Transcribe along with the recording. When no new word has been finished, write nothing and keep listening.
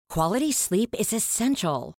Quality sleep is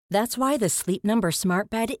essential. That's why the Sleep Number Smart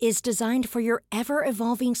Bed is designed for your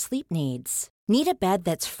ever-evolving sleep needs. Need a bed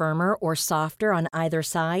that's firmer or softer on either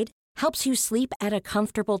side? Helps you sleep at a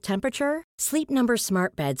comfortable temperature? Sleep Number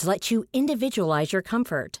Smart Beds let you individualize your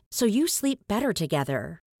comfort, so you sleep better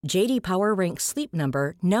together. J.D. Power ranks Sleep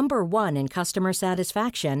Number number 1 in customer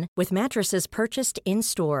satisfaction with mattresses purchased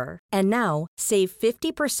in-store. And now, save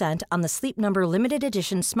 50% on the Sleep Number Limited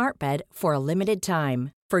Edition Smart Bed for a limited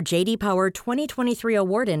time. For J.D. Power 2023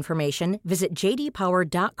 award information, visit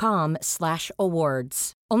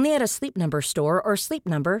jdpower.com/awards. Only at a Sleep Number store or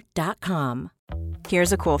sleepnumber.com.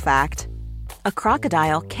 Here's a cool fact. A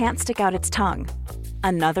crocodile can't stick out its tongue.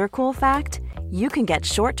 Another cool fact, you can get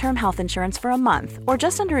short-term health insurance for a month or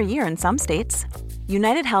just under a year in some states.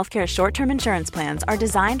 United Healthcare short-term insurance plans are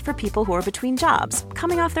designed for people who are between jobs,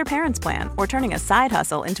 coming off their parents' plan, or turning a side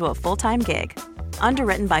hustle into a full-time gig.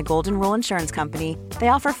 Underwritten by Golden Rule Insurance Company, they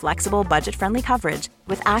offer flexible, budget-friendly coverage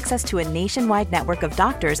with access to a nationwide network of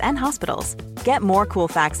doctors and hospitals. Get more cool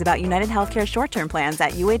facts about United Healthcare short-term plans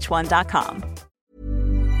at uh1.com.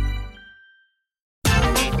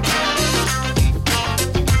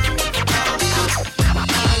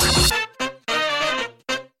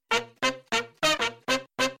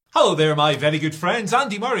 Hello there, my very good friends.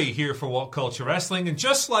 Andy Murray here for What Culture Wrestling, and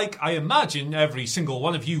just like I imagine every single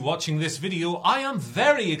one of you watching this video, I am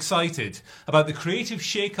very excited about the creative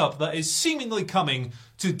shake-up that is seemingly coming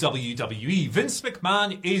to WWE. Vince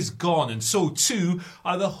McMahon is gone, and so too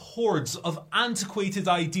are the hordes of antiquated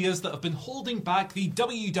ideas that have been holding back the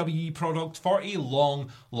WWE product for a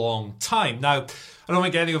long, long time. Now, I don't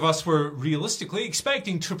think any of us were realistically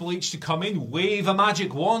expecting Triple H to come in, wave a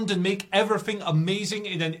magic wand and make everything amazing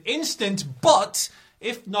in an instant, but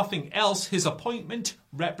if nothing else, his appointment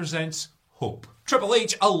represents hope. Triple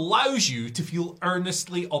H allows you to feel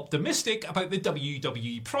earnestly optimistic about the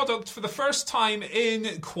WWE product for the first time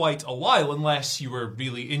in quite a while, unless you were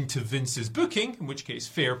really into Vince's booking, in which case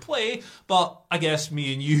fair play, but I guess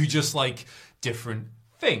me and you just like different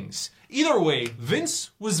things. Either way, Vince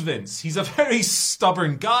was Vince. He's a very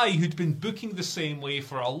stubborn guy who'd been booking the same way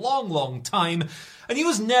for a long, long time, and he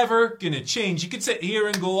was never going to change. You could sit here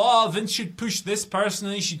and go, oh, Vince should push this person,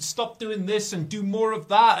 and he should stop doing this and do more of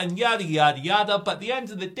that, and yada, yada, yada. But at the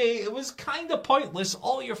end of the day, it was kind of pointless.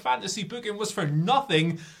 All your fantasy booking was for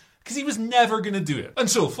nothing, because he was never going to do it. And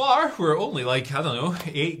so far, we're only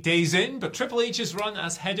 8 days in, but Triple H's run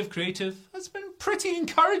as head of creative has been pretty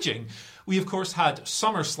encouraging. We, of course, had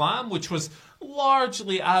SummerSlam, which was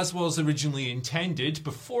largely as was originally intended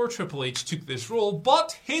before Triple H took this role,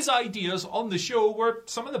 but his ideas on the show were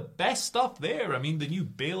some of the best stuff there. I mean, the new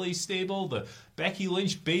Bayley stable, the Becky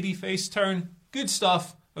Lynch babyface turn, good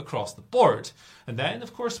stuff across the board. And then,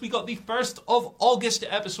 of course, we got the 1st of August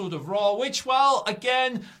episode of Raw, which, well,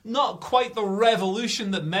 again, not quite the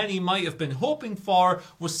revolution that many might have been hoping for,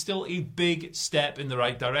 was still a big step in the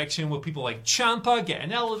right direction, with people like Ciampa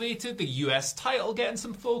getting elevated, the US title getting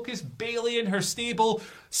some focus, Bayley and her stable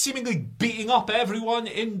seemingly beating up everyone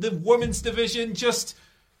in the women's division. Just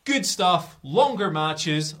good stuff, longer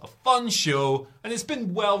matches, a fun show, and it's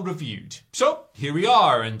been well reviewed. So, here we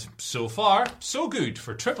are, and so far, so good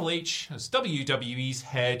for Triple H as WWE's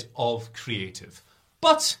head of creative.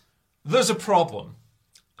 But there's a problem,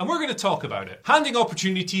 and we're going to talk about it. Handing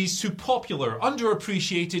opportunities to popular,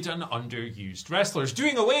 underappreciated and underused wrestlers.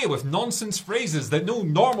 Doing away with nonsense phrases that no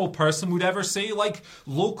normal person would ever say, like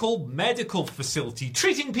local medical facility.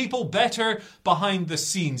 Treating people better behind the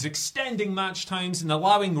scenes. Extending match times and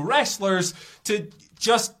allowing wrestlers to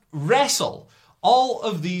just wrestle. All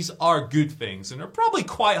of these are good things and are probably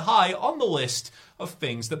quite high on the list of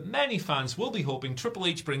things that many fans will be hoping Triple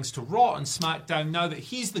H brings to Raw and SmackDown now that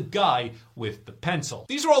he's the guy with the pencil.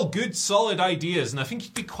 These are all good, solid ideas, and I think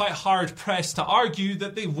you'd be quite hard-pressed to argue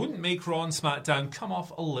that they wouldn't make Raw and SmackDown come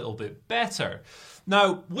off a little bit better.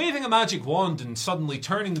 Now, waving a magic wand and suddenly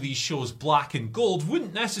turning these shows black and gold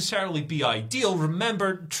wouldn't necessarily be ideal.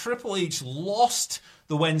 Remember, Triple H lost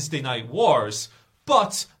the Wednesday Night Wars,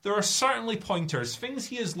 but there are certainly pointers, things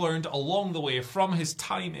he has learned along the way from his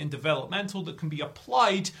time in developmental that can be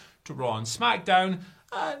applied to Raw and SmackDown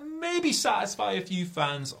and maybe satisfy a few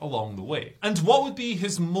fans along the way. And what would be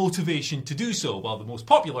his motivation to do so? Well, the most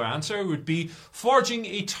popular answer would be forging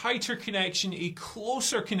a tighter connection, a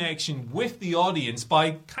closer connection with the audience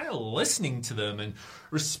by kind of listening to them and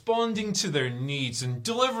responding to their needs and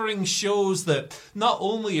delivering shows that not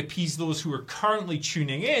only appease those who are currently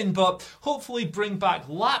tuning in, but hopefully bring back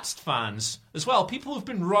lapsed fans as well. People who've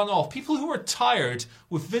been run off, people who are tired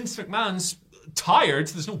with Vince McMahon's tired,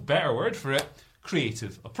 there's no better word for it,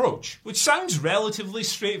 creative approach. Which sounds relatively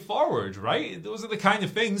straightforward, right? Those are the kind of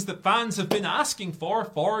things that fans have been asking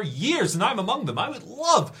for years, and I'm among them. I would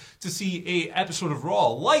love to see an episode of Raw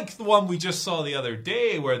like the one we just saw the other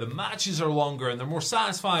day, where the matches are longer and they're more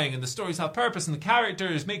satisfying and the stories have purpose and the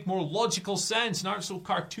characters make more logical sense and aren't so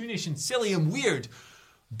cartoonish and silly and weird.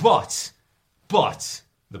 But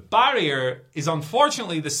the barrier is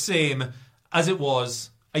unfortunately the same as it was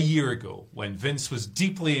a year ago, when Vince was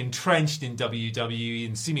deeply entrenched in WWE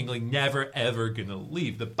and seemingly never ever gonna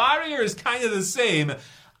leave. The barrier is kind of the same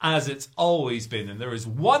as it's always been, and there is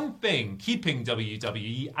one thing keeping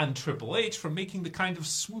WWE and Triple H from making the kind of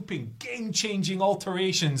swooping, game-changing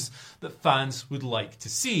alterations that fans would like to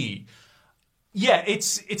see. Yeah,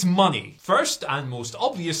 it's money. First and most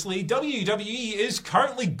obviously, WWE is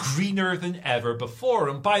currently greener than ever before,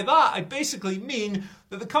 and by that I basically mean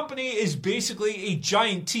that the company is basically a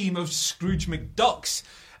giant team of Scrooge McDucks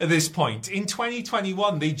at this point. In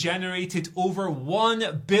 2021, they generated over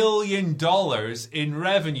 $1 billion in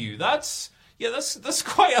revenue. That's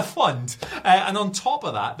quite a fund. And on top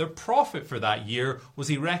of that, their profit for that year was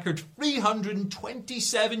a record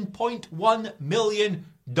 $327.1 million.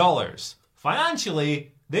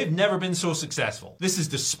 Financially, they've never been so successful. This is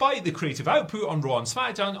despite the creative output on Raw and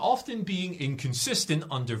SmackDown often being inconsistent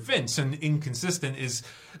under Vince, and inconsistent is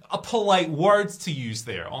a polite word to use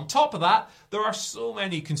there. On top of that, there are so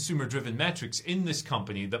many consumer-driven metrics in this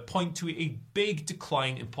company that point to a big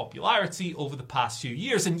decline in popularity over the past few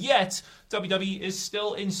years, and yet WWE is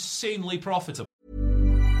still insanely profitable.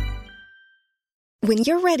 When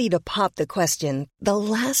you're ready to pop the question, the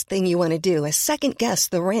last thing you want to do is second-guess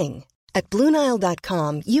the ring. At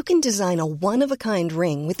BlueNile.com, you can design a one-of-a-kind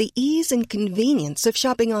ring with the ease and convenience of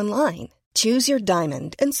shopping online. Choose your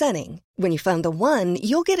diamond and setting. When you find the one,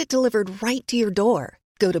 you'll get it delivered right to your door.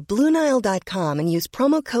 Go to BlueNile.com and use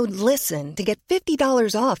promo code LISTEN to get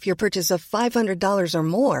 $50 off your purchase of $500 or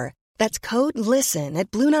more. That's code LISTEN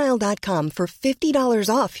at BlueNile.com for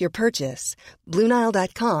 $50 off your purchase.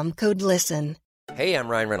 BlueNile.com, code LISTEN. Hey, I'm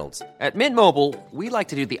Ryan Reynolds. At Mint Mobile, we like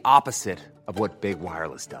to do the opposite of what Big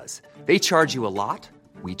Wireless does. They charge you a lot,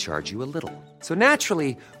 we charge you a little. So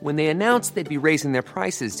naturally, when they announced they'd be raising their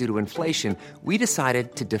prices due to inflation, we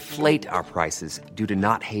decided to deflate our prices due to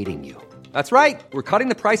not hating you. That's right. We're cutting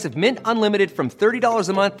the price of Mint Unlimited from $30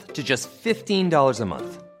 a month to just $15 a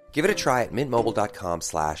month. Give it a try at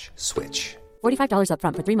mintmobile.com/switch. $45 up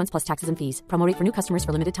front for 3 months plus taxes and fees. Promo rate for new customers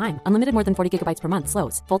for limited time. Unlimited more than 40 gigabytes per month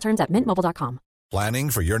slows. Full terms at mintmobile.com. Planning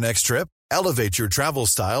for your next trip? Elevate your travel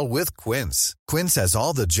style with Quince. Quince has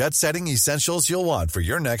all the jet-setting essentials you'll want for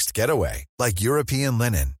your next getaway, like European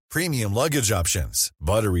linen, premium luggage options,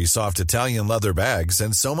 buttery soft Italian leather bags,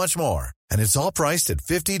 and so much more. And it's all priced at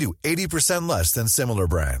 50 to 80% less than similar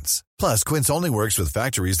brands. Plus, Quince only works with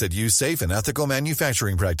factories that use safe and ethical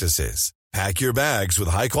manufacturing practices. Pack your bags with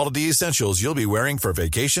high-quality essentials you'll be wearing for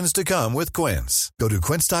vacations to come with Quince. Go to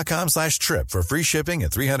quince.com/trip for free shipping and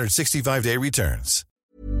 365-day returns.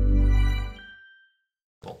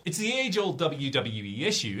 It's the age-old WWE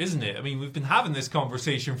issue, isn't it? I mean, we've been having this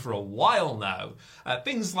conversation for a while now.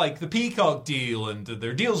 Things like the Peacock deal and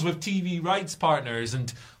their deals with TV rights partners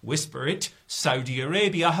and, whisper it, Saudi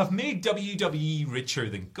Arabia have made WWE richer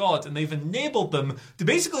than God, and they've enabled them to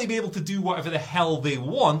basically be able to do whatever the hell they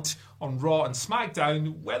want on Raw and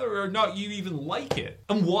SmackDown, whether or not you even like it.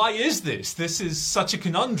 And why is this? This is such a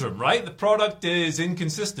conundrum, right? The product is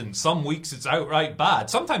inconsistent. Some weeks it's outright bad.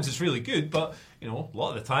 Sometimes it's really good, but, you know, a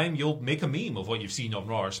lot of the time you'll make a meme of what you've seen on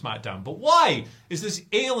Raw or SmackDown. But why is this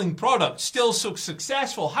ailing product still so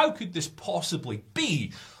successful? How could this possibly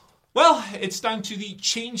be? Well, it's down to the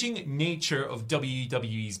changing nature of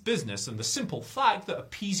WWE's business and the simple fact that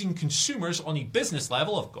appeasing consumers on a business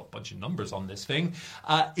level, I've got a bunch of numbers on this thing,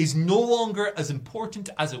 is no longer as important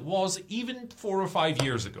as it was even 4 or 5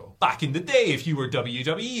 years ago. Back in the day, if you were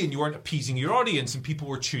WWE and you weren't appeasing your audience and people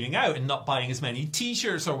were tuning out and not buying as many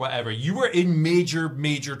t-shirts or whatever, you were in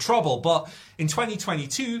major trouble. But in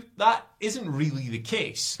 2022, that isn't really the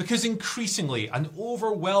case, because increasingly an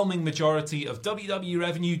overwhelming majority of WWE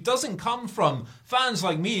revenue doesn't come from fans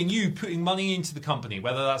like me and you putting money into the company,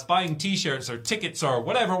 whether that's buying t-shirts or tickets or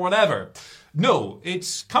whatever. No,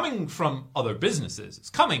 it's coming from other businesses.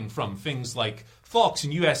 It's coming from things like Fox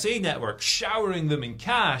and USA Network showering them in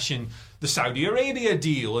cash, and the Saudi Arabia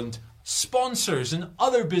deal, and sponsors and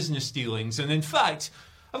other business dealings. And in fact,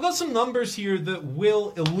 I've got some numbers here that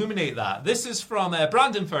will illuminate that. This is from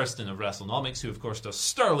Brandon Thurston of WrestleNomics, who of course does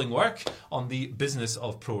sterling work on the business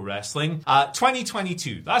of pro wrestling.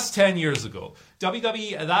 2022, that's 10 years ago.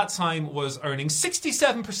 WWE at that time was earning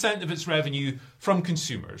 67% of its revenue from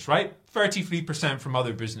consumers, right? 33% from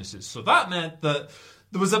other businesses. So that meant that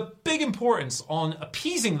there was a big importance on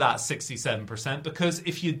appeasing that 67%, because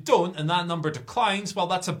if you don't and that number declines, well,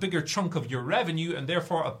 that's a bigger chunk of your revenue and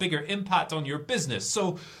therefore a bigger impact on your business.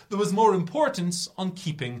 So there was more importance on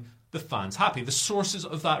keeping the fans happy, the sources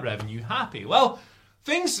of that revenue happy. Well,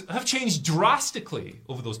 things have changed drastically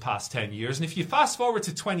over those past 10 years. And if you fast forward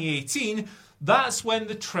to 2018, that's when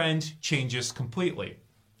the trend changes completely.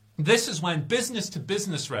 This is when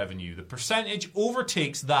business-to-business revenue, the percentage,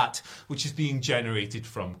 overtakes that which is being generated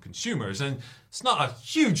from consumers. And it's not a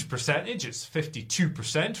huge percentage. It's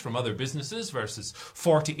 52% from other businesses versus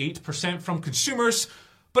 48% from consumers.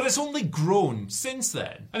 But it's only grown since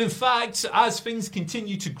then. And in fact, as things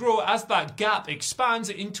continue to grow, as that gap expands,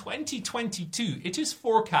 in 2022, it is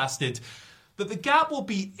forecasted that the gap will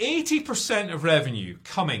be 80% of revenue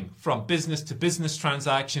coming from business-to-business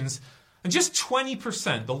transactions, and just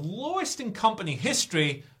 20%, the lowest in company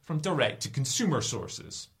history, from direct-to-consumer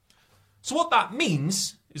sources. So what that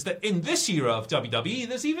means is that in this era of WWE,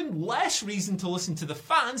 there's even less reason to listen to the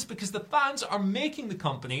fans, because the fans are making the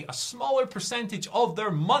company a smaller percentage of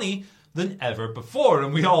their money than ever before.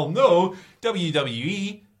 And we all know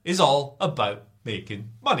WWE is all about making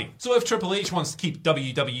money. So if Triple H wants to keep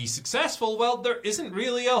WWE successful, well, there isn't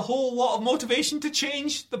really a whole lot of motivation to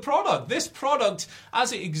change the product. This product,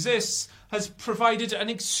 as it exists, has provided an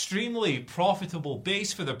extremely profitable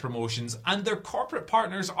base for their promotions, and their corporate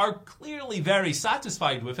partners are clearly very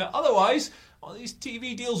satisfied with it. Otherwise, well, these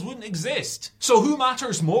TV deals wouldn't exist. So who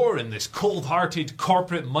matters more in this cold-hearted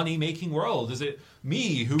corporate money-making world? Is it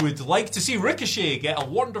me, who would like to see Ricochet get a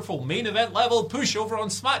wonderful main event level push over on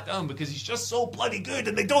SmackDown because he's just so bloody good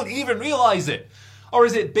and they don't even realize it? Or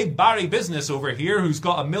is it Big Barry Business over here, who's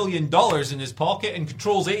got $1 million in his pocket and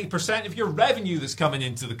controls 80% of your revenue that's coming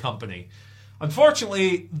into the company?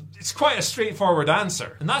 Unfortunately, it's quite a straightforward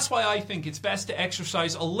answer. And that's why I think it's best to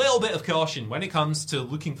exercise a little bit of caution when it comes to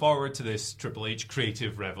looking forward to this Triple H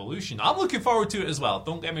creative revolution. I'm looking forward to it as well,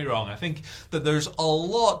 don't get me wrong. I think that there's a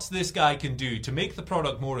lot this guy can do to make the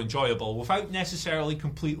product more enjoyable without necessarily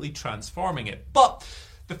completely transforming it. But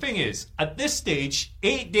the thing is, at this stage,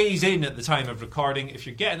 8 days in at the time of recording, if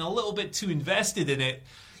you're getting a little bit too invested in it,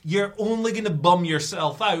 you're only going to bum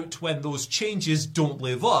yourself out when those changes don't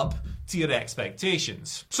live up to your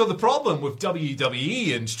expectations. So the problem with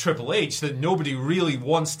WWE and Triple H that nobody really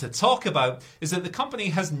wants to talk about is that the company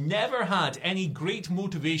has never had any great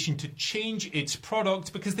motivation to change its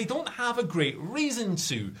product, because they don't have a great reason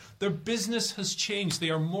to. Their business has changed. They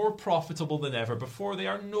are more profitable than ever before. They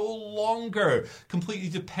are no longer completely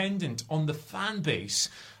dependent on the fan base.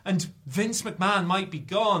 And Vince McMahon might be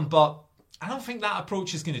gone, but I don't think that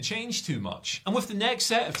approach is going to change too much. And with the next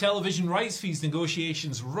set of television rights fees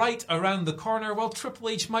negotiations right around the corner, well, Triple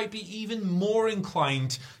H might be even more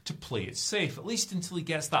inclined to play it safe, at least until he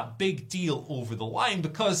gets that big deal over the line,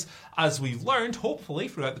 because as we've learned, hopefully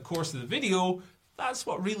throughout the course of the video, that's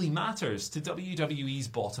what really matters to WWE's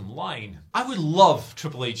bottom line. I would love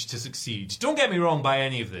Triple H to succeed. Don't get me wrong by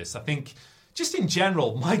any of this. I think just in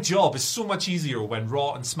general, my job is so much easier when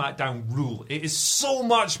Raw and SmackDown rule. It is so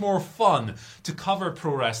much more fun to cover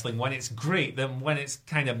pro wrestling when it's great than when it's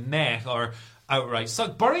kind of meh or outright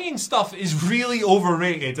suck. Burying stuff is really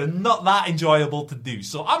overrated and not that enjoyable to do.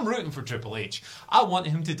 So I'm rooting for Triple H. I want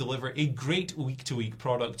him to deliver a great week-to-week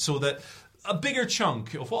product so that a bigger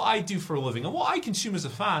chunk of what I do for a living and what I consume as a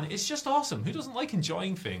fan is just awesome. Who doesn't like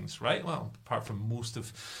enjoying things, right? Well, apart from most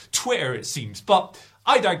of Twitter, it seems. But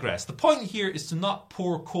I digress. The point here is to not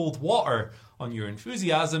pour cold water on your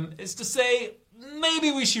enthusiasm. It's to say, maybe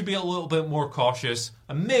we should be a little bit more cautious,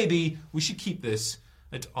 and maybe we should keep this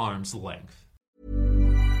at arm's length.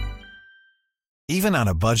 Even on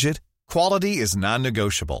a budget, quality is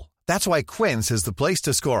non-negotiable. That's why Quince is the place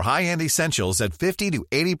to score high-end essentials at 50 to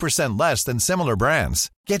 80% less than similar brands.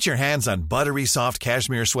 Get your hands on buttery soft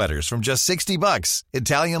cashmere sweaters from just $60,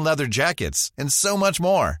 Italian leather jackets, and so much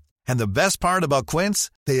more. And the best part about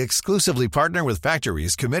Quince, they exclusively partner with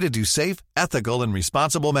factories committed to safe, ethical, and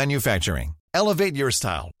responsible manufacturing. Elevate your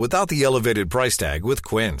style without the elevated price tag with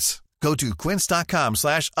Quince. Go to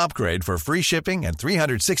quince.com/upgrade for free shipping and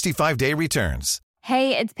 365-day returns.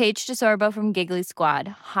 Hey, it's Paige DeSorbo from Giggly Squad.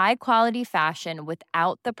 High quality fashion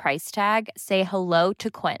without the price tag. Say hello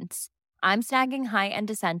to Quince. I'm snagging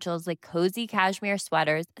high-end essentials like cozy cashmere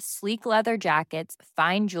sweaters, sleek leather jackets,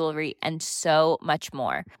 fine jewelry, and so much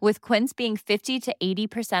more. With Quince being 50 to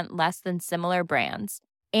 80% less than similar brands.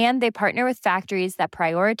 And they partner with factories that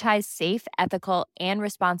prioritize safe, ethical, and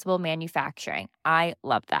responsible manufacturing. I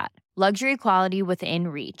love that. Luxury quality within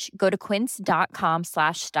reach. Go to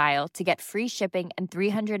quince.com/style to get free shipping and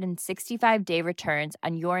 365-day returns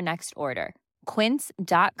on your next order.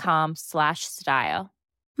 Quince.com/style.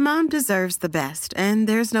 Mom deserves the best, and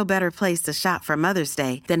there's no better place to shop for Mother's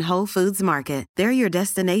Day than Whole Foods Market. They're your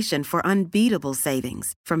destination for unbeatable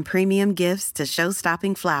savings, from premium gifts to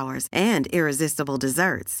show-stopping flowers and irresistible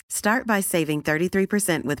desserts. Start by saving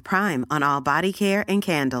 33% with Prime on all body care and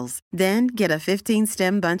candles. Then get a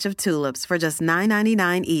 15-stem bunch of tulips for just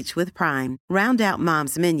 $9.99 each with Prime. Round out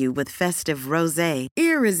Mom's menu with festive rosé,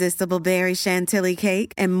 irresistible berry chantilly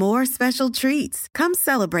cake, and more special treats. Come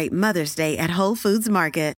celebrate Mother's Day at Whole Foods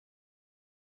Market.